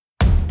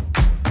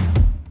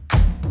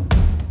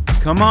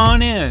Come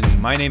on in.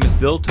 My name is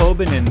Bill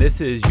Tobin, and this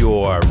is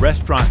your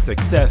restaurant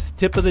success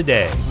tip of the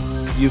day.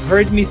 You've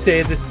heard me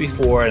say this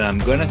before, and I'm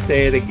going to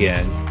say it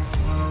again.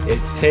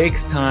 It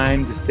takes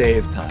time to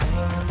save time.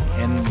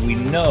 And we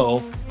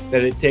know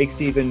that it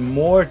takes even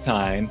more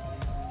time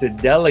to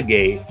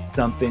delegate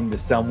something to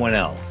someone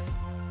else.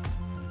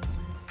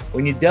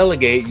 When you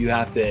delegate, you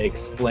have to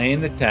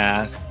explain the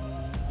task.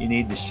 You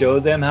need to show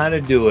them how to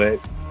do it.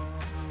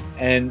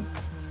 And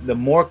the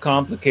more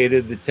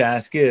complicated the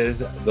task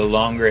is, the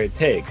longer it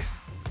takes.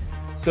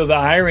 So the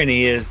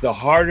irony is the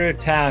harder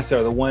tasks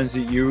are the ones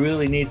that you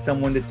really need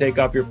someone to take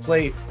off your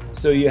plate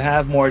so you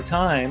have more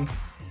time,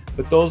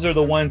 but those are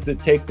the ones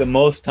that take the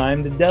most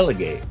time to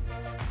delegate.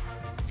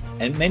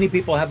 And many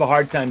people have a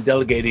hard time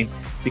delegating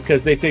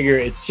because they figure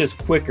it's just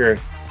quicker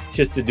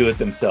just to do it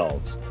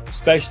themselves,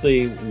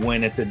 especially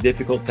when it's a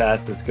difficult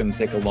task that's going to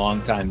take a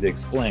long time to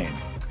explain.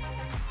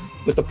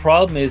 But the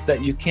problem is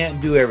that you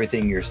can't do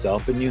everything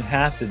yourself, and you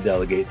have to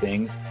delegate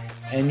things,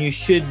 and you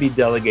should be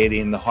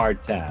delegating the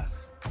hard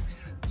tasks.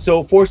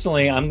 So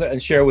fortunately, I'm going to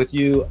share with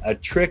you a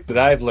trick that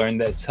I've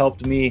learned that's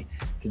helped me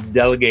to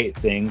delegate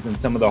things and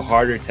some of the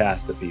harder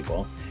tasks to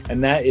people,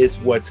 and that is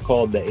what's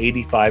called the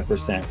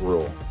 85%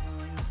 rule.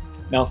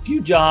 Now,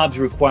 few jobs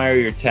require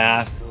your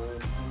tasks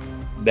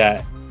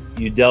that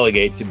you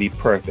delegate to be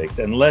perfect,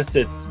 unless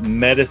it's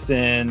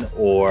medicine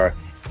or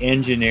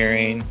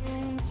engineering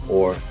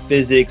or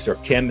physics or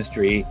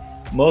chemistry.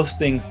 Most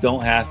things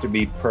don't have to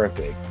be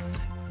perfect,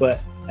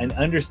 but an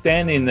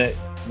understanding that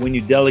when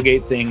you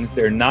delegate things,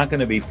 they're not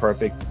going to be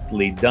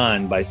perfectly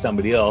done by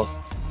somebody else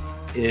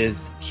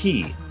is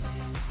key.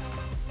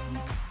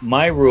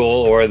 My rule,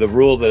 or the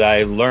rule that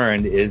I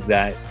learned, is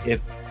that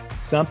if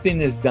something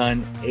is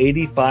done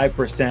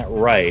 85%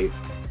 right,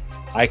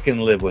 I can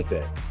live with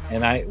it.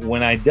 And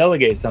when I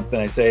delegate something,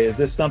 I say, is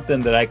this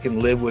something that I can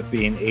live with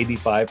being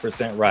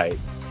 85% right?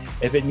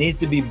 If it needs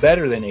to be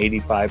better than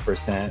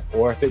 85%,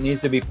 or if it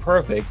needs to be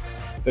perfect,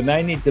 then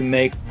I need to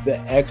make the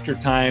extra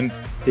time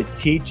to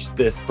teach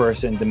this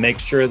person to make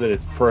sure that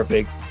it's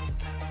perfect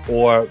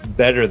or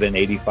better than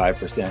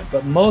 85%.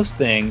 But most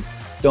things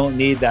don't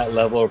need that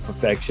level of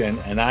perfection,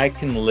 and I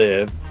can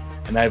live,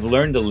 and I've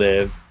learned to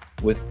live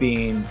with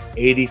being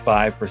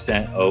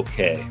 85%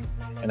 okay.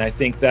 And I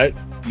think that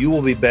you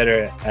will be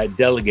better at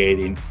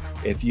delegating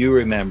if you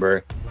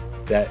remember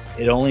that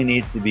it only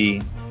needs to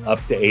be up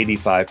to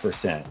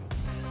 85%.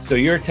 So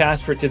your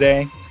task for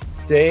today,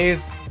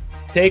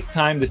 take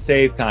time to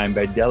save time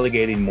by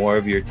delegating more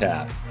of your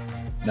tasks.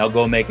 Now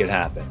go make it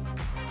happen.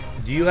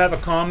 Do you have a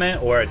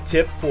comment or a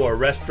tip for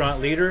restaurant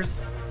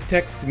leaders?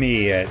 Text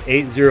me at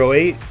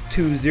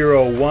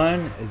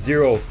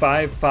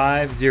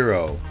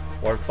 808-201-0550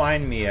 or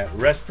find me at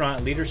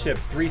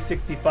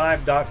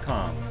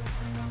restaurantleadership365.com.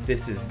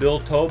 This is Bill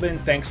Tobin.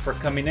 Thanks for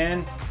coming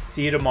in.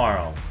 See you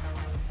tomorrow.